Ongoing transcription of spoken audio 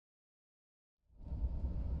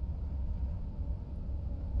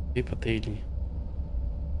Paper Daily.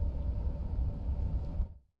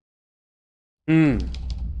 Hm.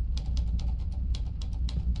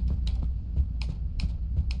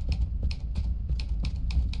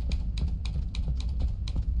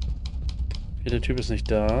 Der Typ ist nicht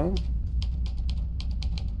da.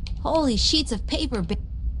 Holy sheets of paper.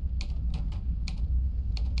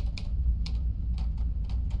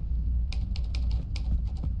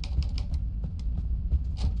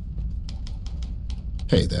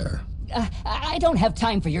 Hey there. I don't have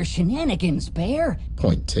time for your shenanigans, Bear.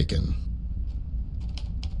 Point taken.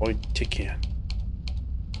 Point taken.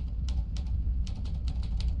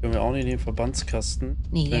 Können wir auch nicht in den Verbandskasten?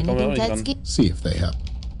 Need Da kommen wir auch anything, nicht ran. Tetsky? See if they have.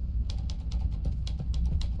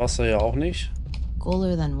 Wasser ja auch nicht.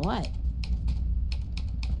 Cooler than what?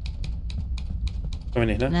 Können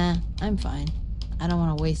wir nicht, ne? Nah, I'm fine. I don't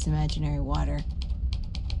want to waste imaginary water.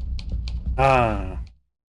 Ah.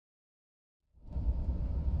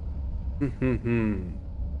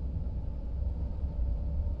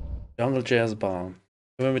 Jungle Jazz Bar.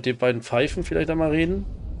 Können wir mit den beiden Pfeifen vielleicht einmal reden?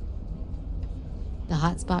 The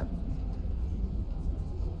hotspot.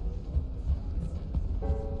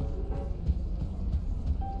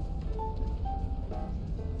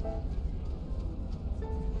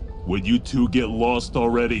 Would you two get lost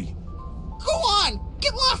already? Go on!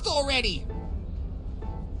 Get lost already!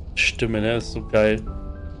 Stimme, ne? Ist so geil.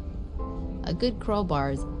 A good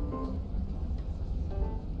crowbar is...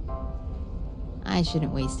 I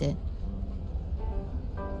shouldn't waste it.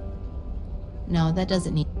 No, that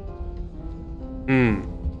doesn't need... Hm.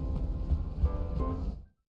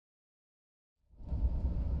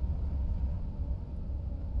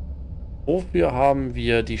 Wofür haben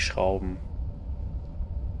wir die Schrauben?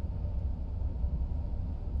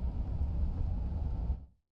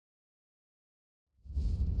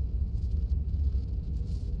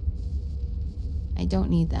 I don't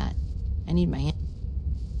need that. I need my hand.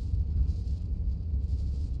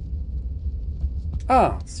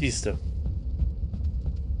 Ah, siehste.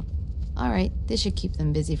 Alright, this should keep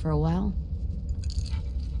them busy for a while.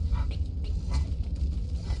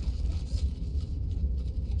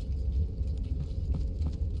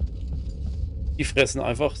 Die fressen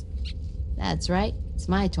einfach. That's right. It's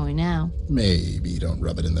my toy now. Maybe don't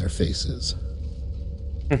rub it in their faces.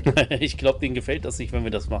 Ich glaube, denen gefällt das nicht, wenn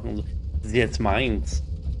wir das machen. Das ist jetzt meins.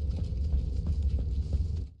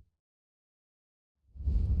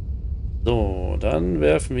 So, dann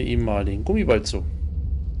werfen wir ihm mal den Gummiball zu.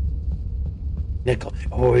 Ja, komm,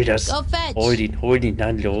 hol das. Go fetch. Hol den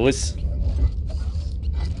dann los.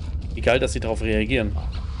 Wie geil, dass sie darauf reagieren.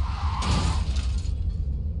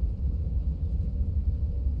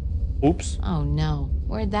 Ups. Oh no.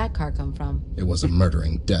 Where'd that car come from? It was a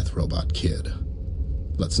murdering death robot kid.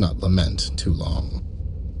 Let's not lament too long.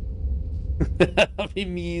 Wie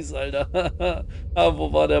mies, Alter. Ah,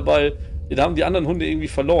 wo war der Ball? Den haben die anderen Hunde irgendwie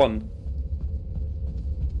verloren.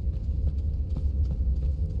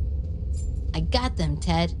 I got them,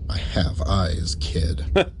 Ted. I have eyes, kid.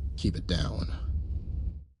 Keep it down.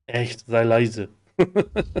 Echt, sei leise.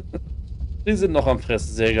 Die sind noch am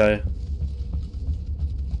Fressen, sehr geil.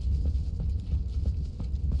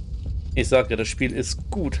 Ich sag ja, das Spiel ist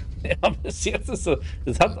gut. Ja, bis jetzt ist so.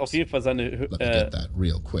 Es hat auf jeden Fall seine Let me get that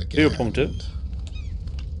real quick. Höhepunkte. And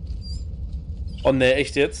Oh ne,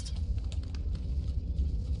 echt jetzt?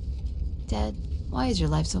 Ted, why is your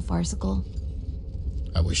life so farcical?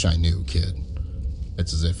 I wish I knew, kid.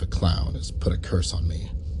 It's as if a clown has put a curse on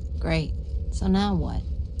me. Great. So now what?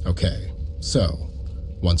 Okay, so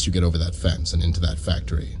once you get over that fence and into that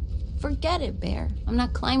factory, Forget it, Bear. I'm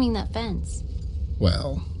not climbing that fence.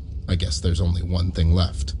 well, I guess there's only one thing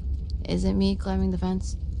left. Is it me climbing the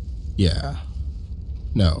fence? Yeah.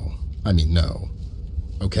 No. I mean, no.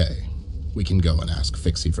 Okay. We can go and ask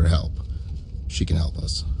Fixie for help. She can help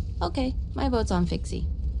us. Okay, my vote's on Fixie.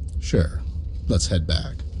 Sure. Let's head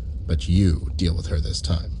back. But you deal with her this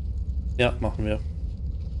time. Ja, machen wir.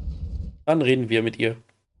 Dann reden wir mit ihr.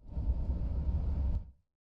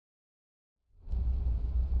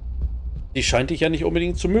 Sie scheint dich ja nicht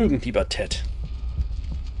unbedingt zu mögen, lieber Ted.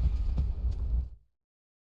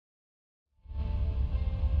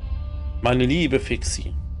 Meine liebe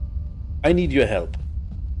Fixie. I need your help.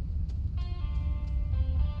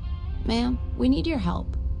 Ma'am, we need your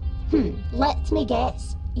help. Let me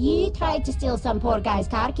guess. You tried to steal some poor guy's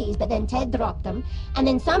car keys, but then Ted dropped them, and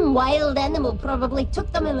then some wild animal probably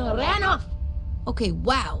took them and ran off. Okay,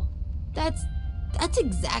 wow. That's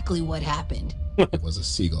exactly what happened. It was a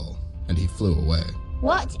seagull, and he flew away.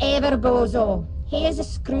 Whatever, bozo. Here's a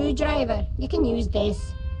screwdriver. You can use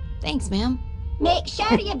this. Thanks, ma'am. Make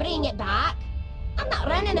sure you bring it back. I'm not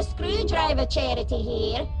running a screwdriver charity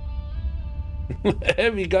here.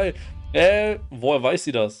 Wie geil. Woher weiß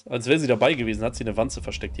sie das? Als wäre sie dabei gewesen, hat sie eine Wanze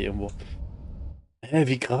versteckt hier irgendwo.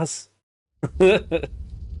 Wie krass.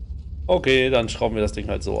 Okay, dann schrauben wir das Ding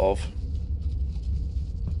halt so auf.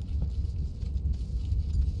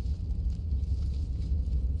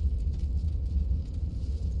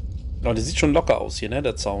 Oh, der sieht schon locker aus hier, ne,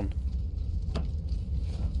 der Zaun.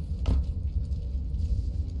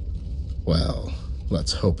 Well,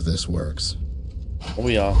 let's hope this works. Oh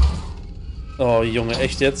ja. Oh, Junge,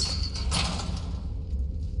 echt jetzt?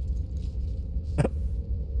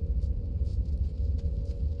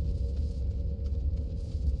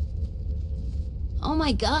 Oh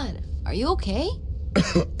my god, are you okay?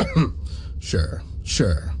 Sure.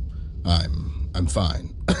 I'm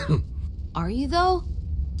fine. Are you though?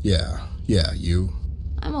 Yeah, you?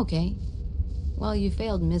 I'm okay. Well, you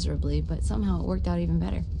failed miserably, but somehow it worked out even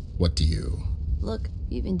better. What do you? Look,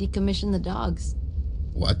 you even decommissioned the dogs.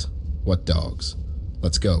 What? What dogs?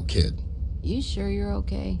 Let's go, kid. You sure you're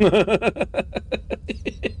okay?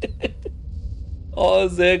 Oh,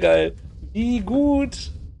 sehr geil. Wie gut.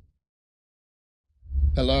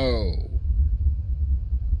 Hello.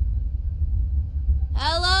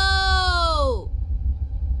 Hello!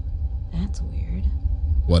 That's weird.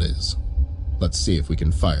 What is? Let's see if we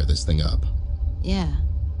can fire this thing up. Yeah,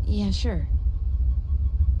 sure.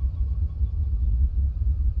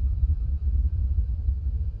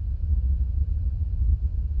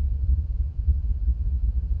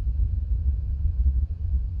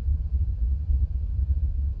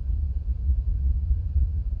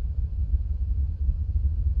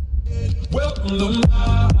 Welcome to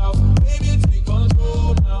my house, baby, take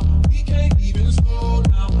control now. We can't even slow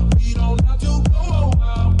down. We don't have to go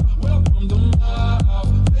out. Welcome to my house,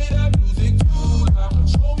 play that music too loud.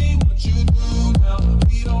 Show me what you do now.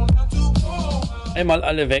 We don't have to go out. Einmal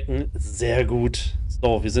alle wecken. Sehr gut.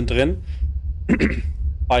 So, wir sind drin.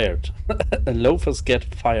 Fired. Loafers get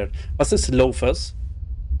fired. Was ist Loafers?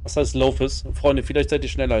 Was heißt Loafers? Freunde, vielleicht seid ihr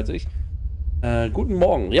schneller als ich. Guten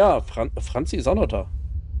Morgen. Ja, Franzi ist auch noch da.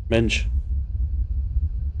 Mensch.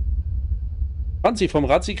 Franzi, vom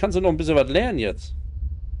Razzi kannst du noch ein bisschen was lernen jetzt.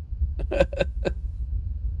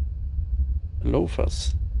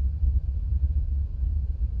 Loafers.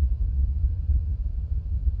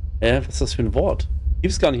 Was ist das für ein Wort?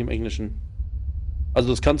 Gibt's gar nicht im Englischen.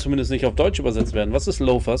 Also es kann zumindest nicht auf Deutsch übersetzt werden. Was ist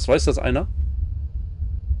Loafers? Weiß das einer?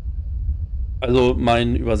 Also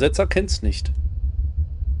mein Übersetzer kennt's nicht.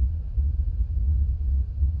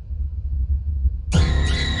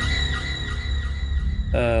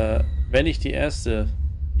 Wenn ich die erste,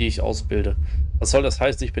 die ich ausbilde. Was soll das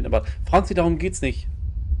heißen? Ich bin immer... Franzi, darum geht's nicht.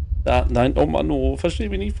 Nein, oh Mann, oh, versteh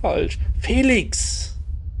mich nicht falsch. Felix!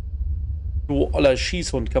 Du oller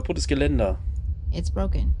Schießhund, kaputtes Geländer. It's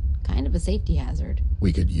broken. Kind of a safety hazard.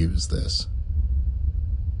 We could use this.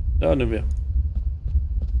 Ja, nehmen wir.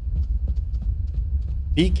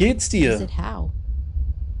 Wie geht's Is dir? it how?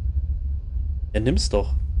 Ja, nimm's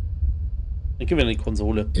doch. Dann gib mir die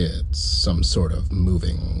Konsole. It's some sort of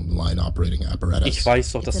moving line operating apparatus. Ich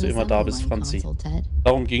weiß doch, dass It's du an immer da assembly bist, line Franzi. console, Ted.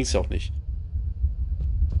 Darum ging's ja auch nicht.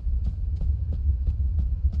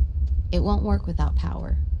 It won't work without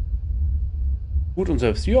power. Gut und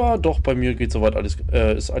selbst. Ja, doch, bei mir geht soweit alles.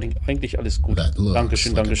 Ist eigentlich alles gut. That looks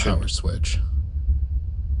Dankeschön, like Dankeschön. a power switch.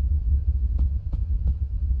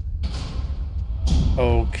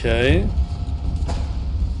 Okay.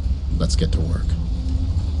 Let's get to work.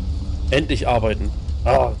 Endlich arbeiten.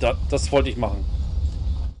 Ah, das wollte ich machen.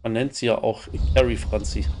 Man nennt sie ja auch Carrie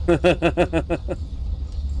Franzi.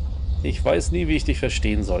 Ich weiß nie, wie ich dich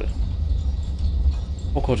verstehen soll.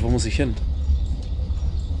 Oh Gott, wo muss ich hin?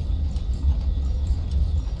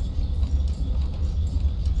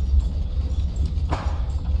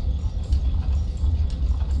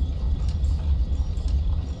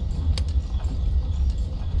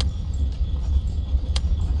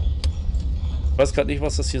 Ich weiß gerade nicht,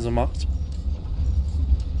 was das hier so macht.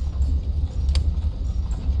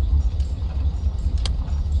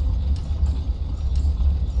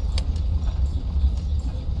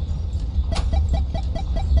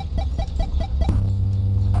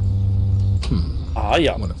 Ah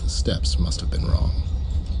ja. One of the steps must have been wrong.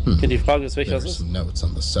 Okay, die Frage ist, welcher There das are ist. some notes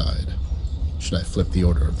on the side. Should I flip the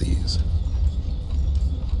order of these?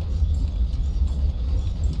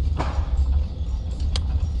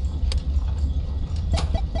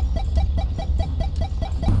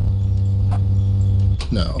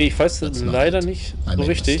 No. Ich weiß that's not leider it. nicht I so made a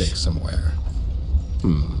mistake richtig. somewhere.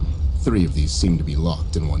 3 of these seem to be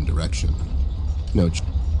locked in one direction. No.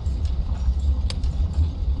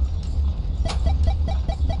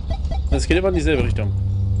 Es geht immer in dieselbe Richtung.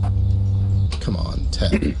 Come on,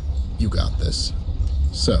 Ted. You got this.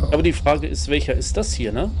 So, Aber die Frage ist, welcher ist das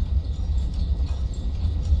hier, ne?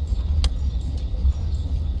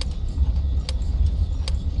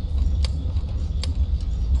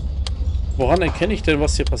 Woran erkenne ich denn,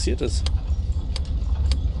 was hier passiert ist?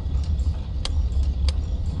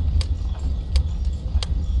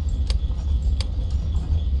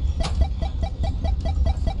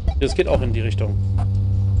 Das geht auch in die Richtung.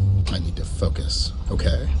 I need to focus.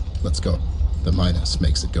 Okay, let's go. The minus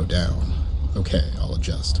makes it go down. Okay, I'll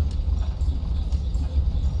adjust.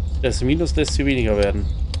 Das Minus lässt sie weniger werden.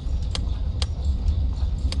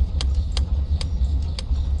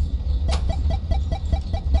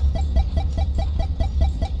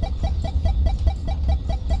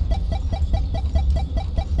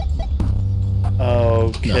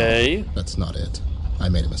 Okay. No, that's not it. I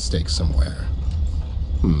made a mistake somewhere.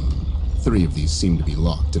 3 of these seem to be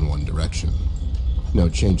locked in one direction. No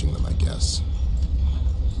changing them, I guess.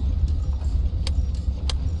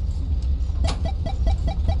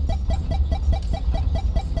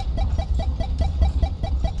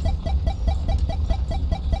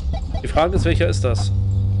 Die Frage ist, welcher ist das?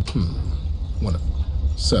 One of...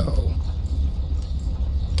 So...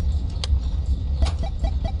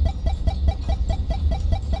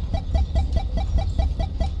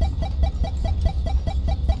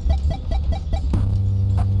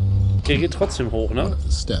 Der geht trotzdem hoch, One ne? of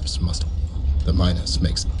the steps must... The minus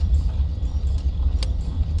makes...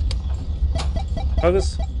 Frage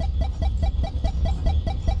ist...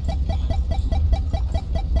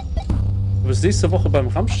 Du bist nächste Woche beim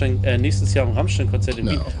Rammstein, nächstes Jahr im Rammstein-Konzert in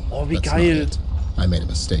Wien. No, Oh, wie that's not geil. it. I made a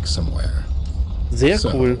mistake somewhere. Sehr So,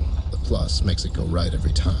 cool. the plus makes it go right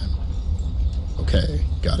every time. Okay,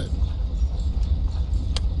 got it.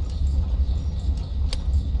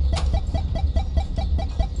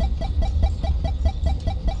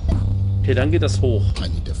 Okay, dann geht das hoch. I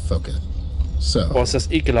need to focus. So, Boah, ist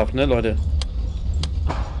das ekelhaft, ne, Leute?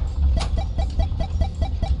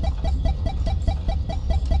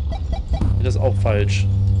 Das ist auch falsch.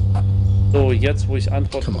 So, jetzt, wo ich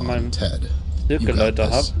Antwort come von on, meinem Ted. Zirkelleiter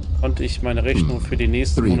habe, this. konnte ich meine Rechnung für die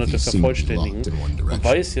nächsten 3 of Monate these seem to be vervollständigen locked in one und direction.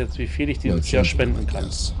 weiß jetzt, wie viel ich No dieses Jahr changing them, spenden I kann.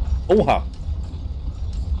 guess. Oha!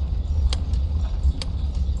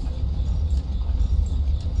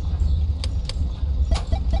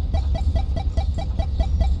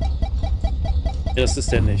 Ja, das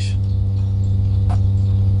ist der nicht.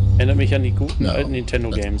 Erinnert mich an die guten No, alten Nintendo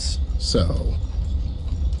that's- Games. So,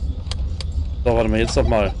 So, warte mal, jetzt noch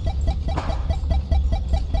mal.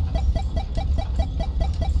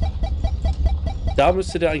 Da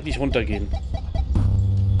müsste der eigentlich runtergehen.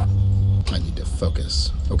 I need to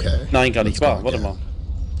focus. Okay. Nein, gar nicht let's go wahr. Warte again. mal.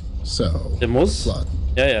 So, Der muss. plot.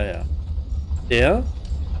 Ja, ja, ja. Der.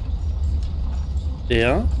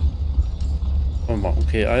 Der. Warte mal,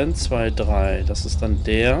 okay, 1, 2, 3. Das ist dann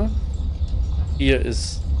der. Hier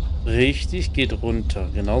ist richtig, geht runter.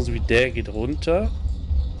 Genauso wie der geht runter.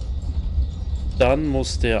 Dann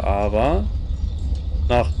muss der aber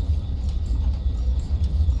nach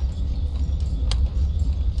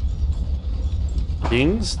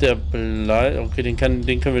links, der bleibt. Okay, den können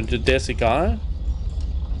wir. Der ist egal.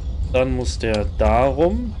 Dann muss der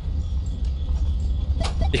darum.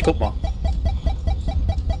 Ich guck mal.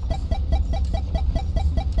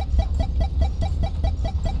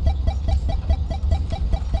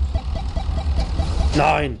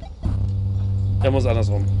 Nein! Der muss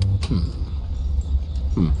andersrum.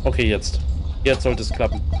 Okay, jetzt. Jetzt sollte es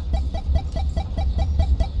klappen.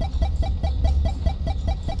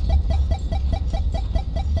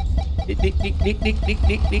 Nick, nick, nick, nick, nick, nick,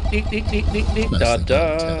 nick, nick, nick, nick, nick, nick, nick. Da, Nicely done,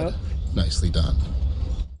 da. Ted. Nicely done.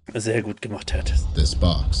 Sehr gut gemacht, Ted. This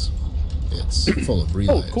box, it's full of Oh,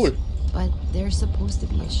 relays. cool. But there's supposed to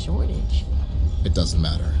be a shortage. It doesn't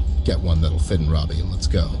matter. Get one that'll fit in Robbie and let's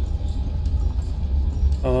go.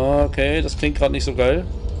 Okay, das klingt gerade nicht so geil.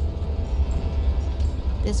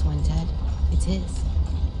 This one, Ted. It's his.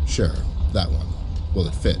 Sure, that one. Will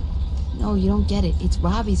it fit? No, you don't get it. It's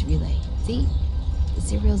Robbie's relay. See? The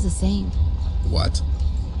serial's the same. What?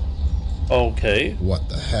 Okay. What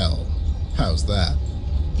the hell? How's that?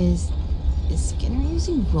 Is Skinner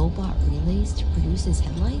using robot relays to produce his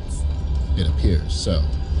headlights? It appears so.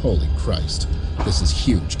 Holy Christ. This is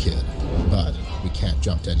huge, kid. But we can't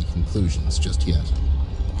jump to any conclusions just yet.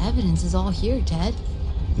 The evidence is all here, Ted.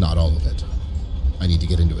 Not all of it. I need to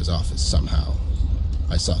get into his office somehow.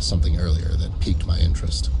 I saw something earlier that piqued my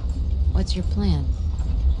interest. What's your plan?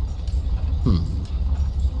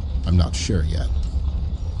 I'm not sure yet.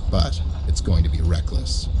 But it's going to be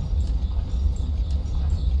reckless.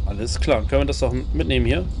 Alles klar. Können wir das doch mitnehmen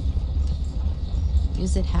hier?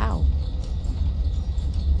 Use it how?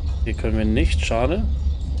 Hier können wir nicht, schade.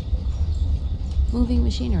 Moving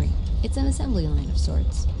machinery. It's an assembly line of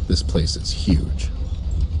sorts. This place is huge.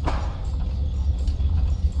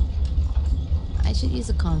 I should use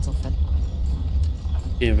a console for...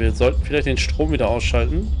 Okay, wir sollten vielleicht den Strom wieder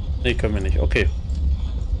ausschalten. Ne, können wir nicht. Okay.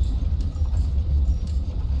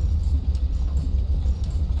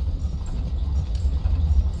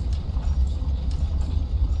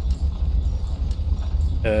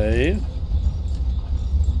 Okay.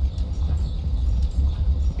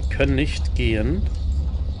 Wir können nicht gehen.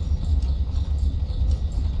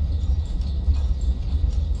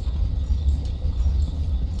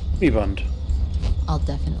 Gummiband. I'll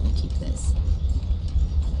definitely keep this.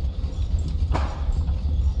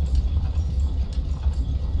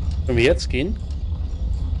 Können wir jetzt gehen?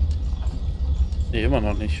 Ne, immer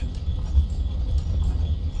noch nicht.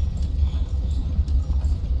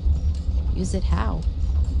 Use it how?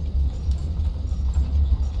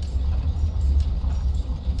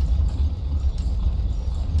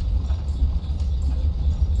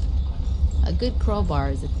 A good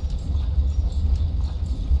crowbar is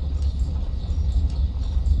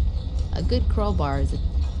a good crowbar is a...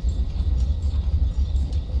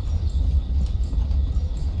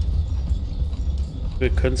 Wir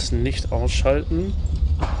können es nicht ausschalten.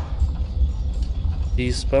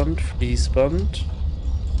 Fließband, Fließband.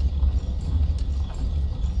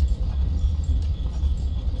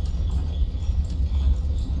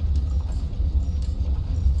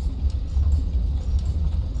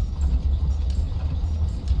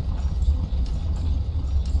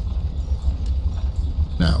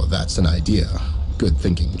 Now that's an idea. Good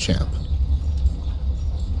thinking, champ.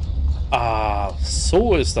 Ah,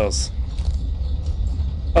 so ist das.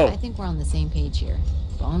 Oh. I think we're on the same page here.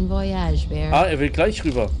 Bon voyage, Bear. Ah, er will gleich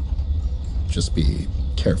rüber. Just be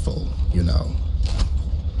careful, you know.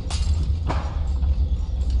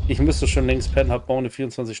 Ich müsste schon längst pennen, hab morgen eine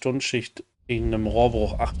 24-Stunden-Schicht wegen einem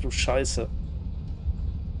Rohrbruch. Ach du Scheiße.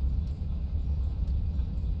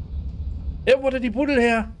 Ja, wo hat er die Buddel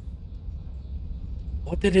her?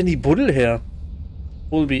 Wo hat der denn die Buddel her?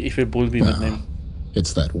 Bulby, ich will Bulby mitnehmen.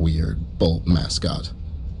 It's that weird bulb mascot.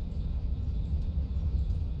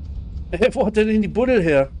 Wo hat der denn die Buddel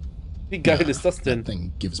her? Wie geil ist das denn? That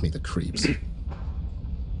thing gives me the creeps.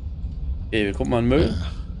 Okay, wir gucken mal in den Müll.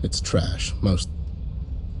 It's trash. Most.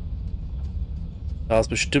 Da ist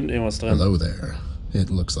bestimmt irgendwas drin. Hello there. It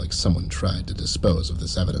looks like someone tried to dispose of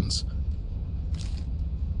this evidence.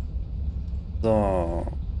 So.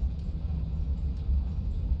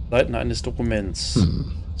 Seiten eines Dokuments.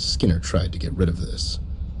 Skinner tried to get rid of this.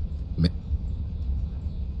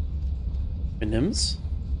 Benimm's?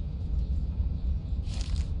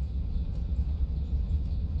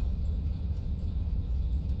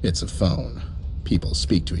 It's a phone. People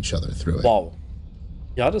speak to each other through it. Wow.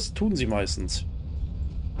 Ja, das tun sie meistens.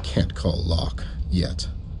 Can't call lock yet.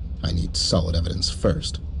 I need solid evidence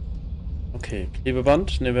first. Okay,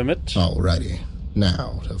 Klebeband nehmen wir mit. Alrighty.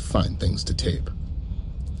 Now to find things to tape.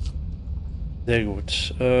 Sehr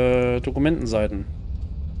gut. Dokumentenseiten.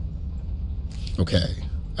 Okay,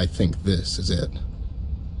 I think this is it.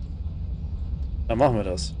 Dann machen wir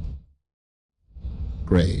das.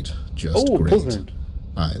 Great, just Oh, great. Puzzeln.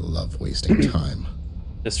 I love wasting time.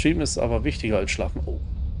 Der Stream ist aber wichtiger als Schlafen. Oh.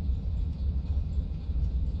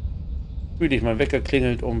 Müde, mein Wecker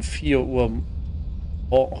klingelt um 4 Uhr.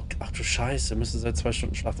 Oh, ach du Scheiße, müsste seit 2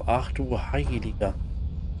 Stunden schlafen. Ach du Heiliger.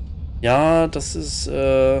 Ja, das ist,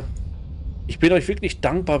 ich bin euch wirklich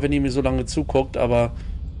dankbar, wenn ihr mir so lange zuguckt, aber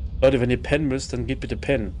Leute, wenn ihr pennen müsst, dann geht bitte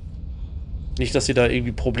pennen. Nicht, dass ihr da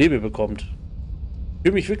irgendwie Probleme bekommt. Ich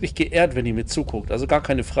fühle mich wirklich geehrt, wenn ihr mir zuguckt, also gar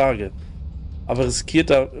keine Frage. Aber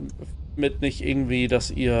riskiert damit nicht irgendwie,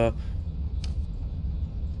 dass ihr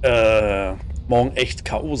morgen echt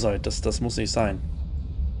K.O. seid. Das muss nicht sein.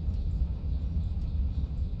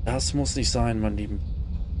 Das muss nicht sein, mein Lieben.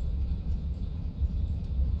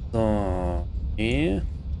 So. Okay.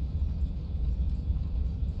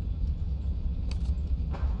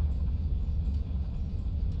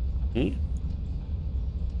 Nee.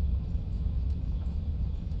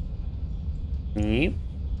 Nee.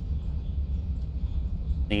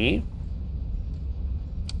 Nee.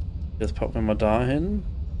 Das packen wir mal dahin.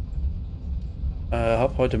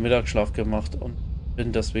 Hab heute Mittagsschlaf gemacht und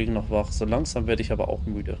bin deswegen noch wach. So langsam werde ich aber auch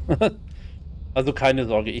müde. Also keine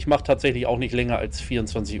Sorge, ich mache tatsächlich auch nicht länger als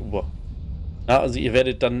 24 Uhr. Ja, also ihr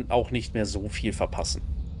werdet dann auch nicht mehr so viel verpassen.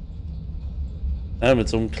 Ja, mit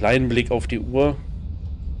so einem kleinen Blick auf die Uhr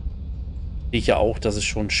sehe ich ja auch, dass es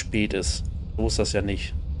schon spät ist. So ist das ja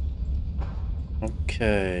nicht.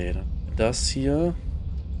 Okay, das hier.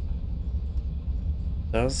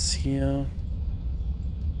 Das hier.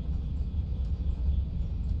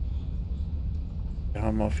 Wir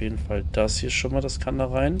haben auf jeden Fall das hier schon mal, das kann da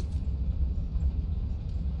rein.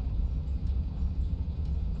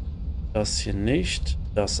 Das hier nicht,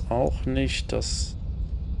 das auch nicht, das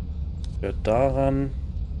gehört daran.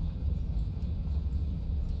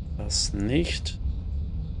 Das nicht.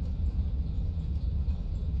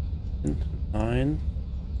 Nein.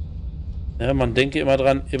 Ja, man denke immer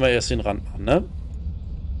dran, immer erst den Rand machen, ne?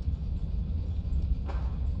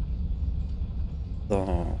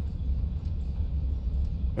 So.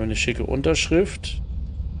 Eine schicke Unterschrift.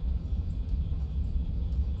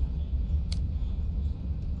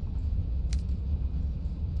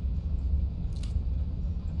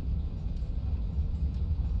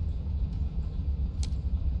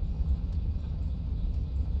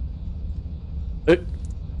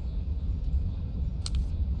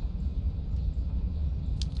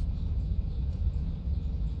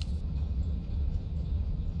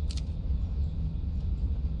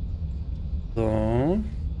 So.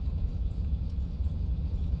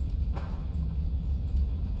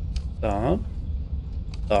 Da.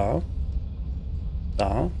 Da.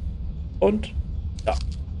 Da. Und da.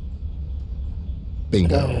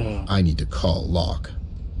 Bingo. Oh. I need to call Locke.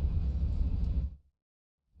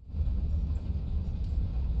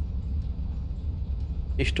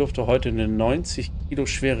 Ich durfte heute eine 90 Kilo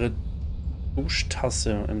schwere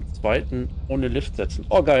Duschtasse im zweiten ohne Lift setzen.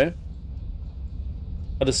 Oh, geil.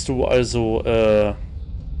 Hattest du also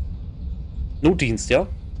Notdienst, ja?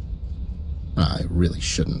 I really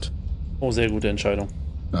shouldn't. Oh, sehr gute Entscheidung.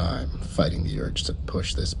 I'm fighting the urge to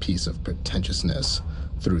push this piece of pretentiousness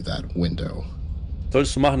through that window.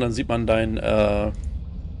 Solltest du machen, dann sieht man dein Yeah,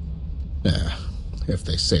 if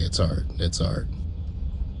they say it's art, it's art.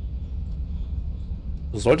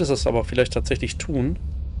 Du solltest das aber vielleicht tatsächlich tun,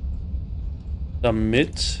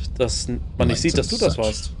 damit das man nicht sieht, dass du das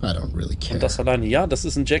warst. I don't really care. Und das alleine. Ja, das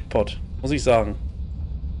ist ein Jackpot, muss ich sagen.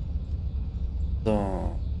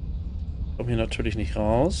 So. Komm hier natürlich nicht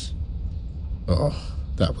raus. Oh,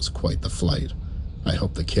 that was quite the flight. I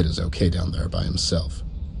hope the kid is okay down there by himself.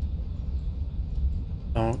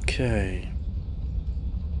 Okay.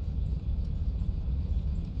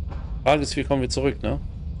 Frage ist, wie kommen wir zurück, ne?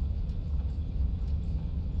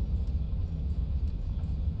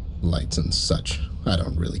 Lights and such. I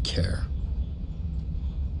don't really care.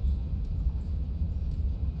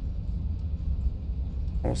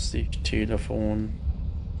 Aussicht, Telefon.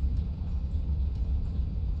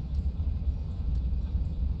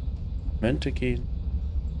 Momente gehen.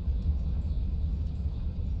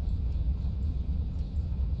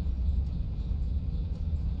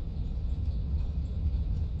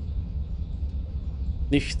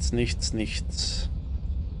 Nichts, nichts, nichts.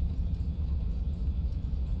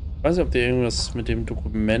 Ich weiß nicht, ob die irgendwas mit dem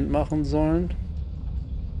Dokument machen sollen.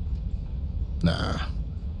 Nah,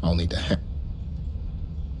 I'll need to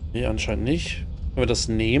Nee, anscheinend nicht. Können wir das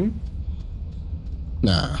nehmen?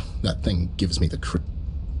 Nah, that thing gives me the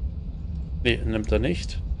Nee, nimmt er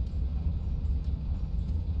nicht.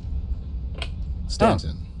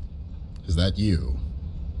 Stanton, is that you?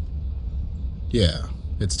 Yeah,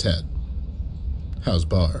 it's Ted. How's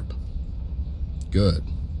Barb? Good.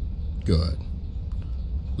 Good.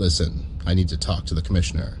 Listen, I need to talk to the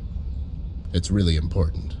commissioner. It's really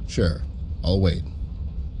important. Sure, I'll wait.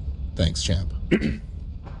 Thanks, champ.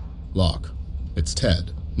 Locke, it's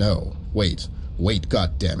Ted. No, wait. Wait,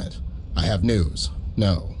 goddammit. I have news.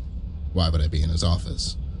 No. Why would I be in his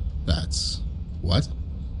office? That's... What?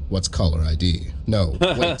 What's caller ID? No,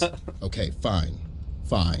 wait. Okay, fine.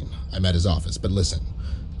 Fine. I'm at his office, but listen.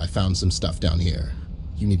 I found some stuff down here.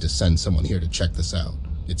 You need to send someone here to check this out.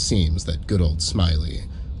 It seems that good old Smiley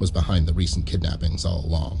was behind the recent kidnappings all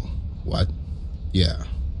along. What? Yeah.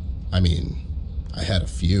 I mean, I had a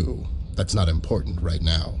few. That's not important right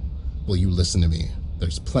now. Will you listen to me?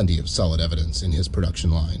 There's plenty of solid evidence in his production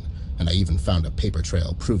line, and I even found a paper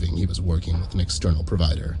trail proving he was working with an external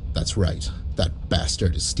provider. That's right. That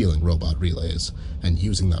bastard is stealing robot relays and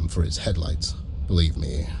using them for his headlights. Believe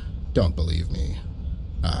me. Don't believe me.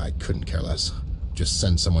 I couldn't care less. Just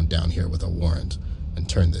send someone down here with a warrant and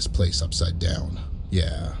turn this place upside down.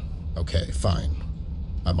 Yeah, okay, fine.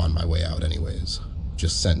 I'm on my way out anyways.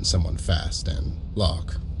 Just send someone fast and...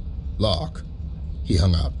 Locke. He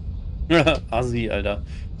hung up. Assi, Alter.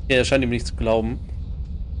 Ja, er scheint ihm nicht zu glauben.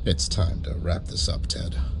 It's time to wrap this up,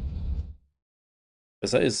 Ted.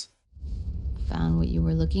 Besser ist. Found what you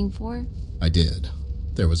were looking for? I did.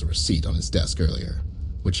 There was a receipt on his desk earlier,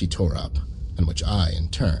 which he tore up, and which I, in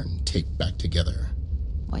turn, taped back together.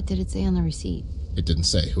 What did it say on the receipt? It didn't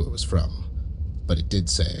say who it was from, but it did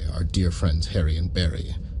say our dear friends Harry and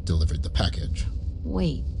Barry delivered the package.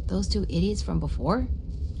 Wait, those two idiots from before?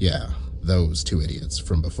 Yeah, Those two idiots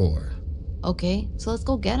from before. Okay, so let's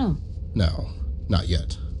go get him. No, not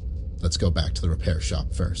yet. Let's go back to the repair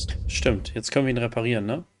shop first. Stimmt, jetzt können wir ihn reparieren,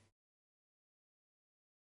 ne?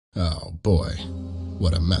 Oh boy,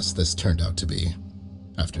 what a mess this turned out to be.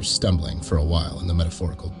 After stumbling for a while in the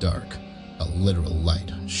metaphorical dark, a literal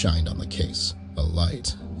light shined on the case. A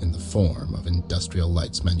light in the form of industrial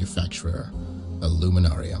lights manufacturer,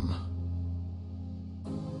 Illuminarium.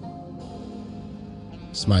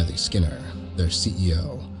 Smiley Skinner, their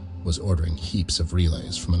CEO, was ordering heaps of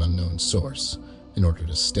relays from an unknown source in order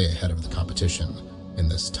to stay ahead of the competition in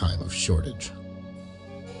this time of shortage.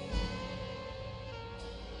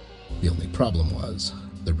 The only problem was,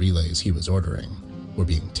 the relays he was ordering were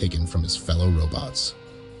being taken from his fellow robots,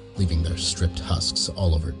 leaving their stripped husks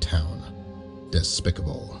all over town.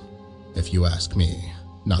 Despicable, if you ask me.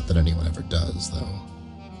 Not that anyone ever does, though.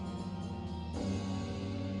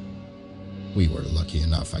 We were lucky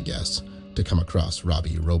enough, I guess, to come across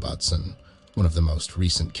Robbie Robertson, one of the most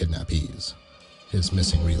recent kidnappees. His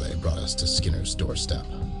missing relay brought us to Skinner's doorstep,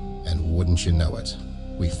 and wouldn't you know it,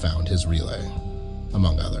 we found his relay,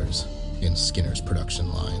 among others, in Skinner's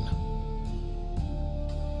production line.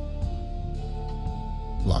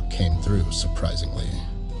 Luck came through, surprisingly,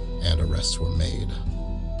 and arrests were made.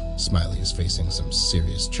 Smiley is facing some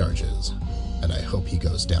serious charges, and I hope he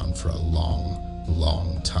goes down for a long,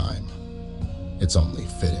 long time. It's only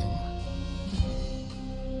fitting.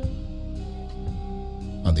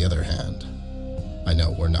 On the other hand, I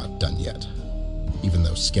know we're not done yet. Even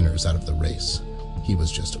though Skinner's out of the race, he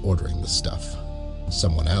was just ordering the stuff.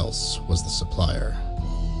 Someone else was the supplier.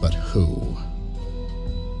 But who?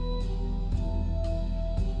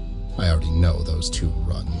 I already know those two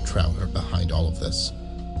Rudd and Trout are behind all of this,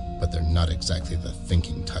 but they're not exactly the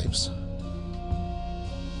thinking types.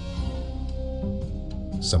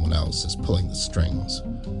 Someone else is pulling the strings.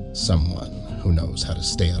 Someone who knows how to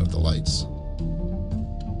stay out of the lights.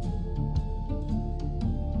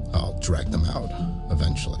 I'll drag them out,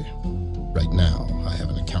 eventually. Right now, I have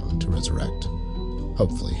an accountant to resurrect.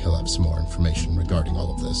 Hopefully, he'll have some more information regarding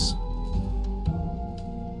all of this.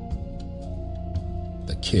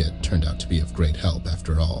 The kid turned out to be of great help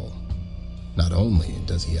after all. Not only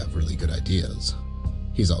does he have really good ideas,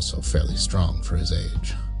 he's also fairly strong for his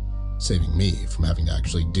age, saving me from having to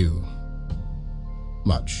actually do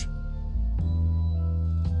much.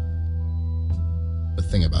 The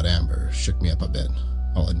thing about Amber shook me up a bit,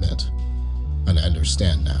 I'll admit, and I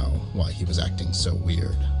understand now why he was acting so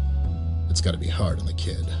weird. It's gotta be hard on the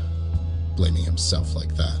kid, blaming himself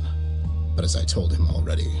like that, but as I told him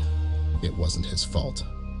already, it wasn't his fault.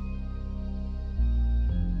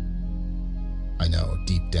 I know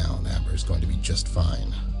deep down Amber's going to be just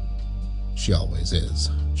fine. She always is.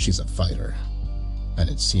 She's a fighter. And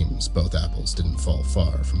it seems both apples didn't fall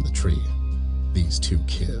far from the tree. These two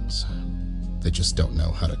kids, they just don't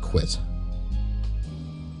know how to quit.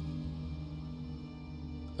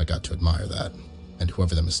 I got to admire that, and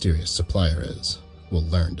whoever the mysterious supplier is will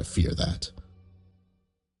learn to fear that.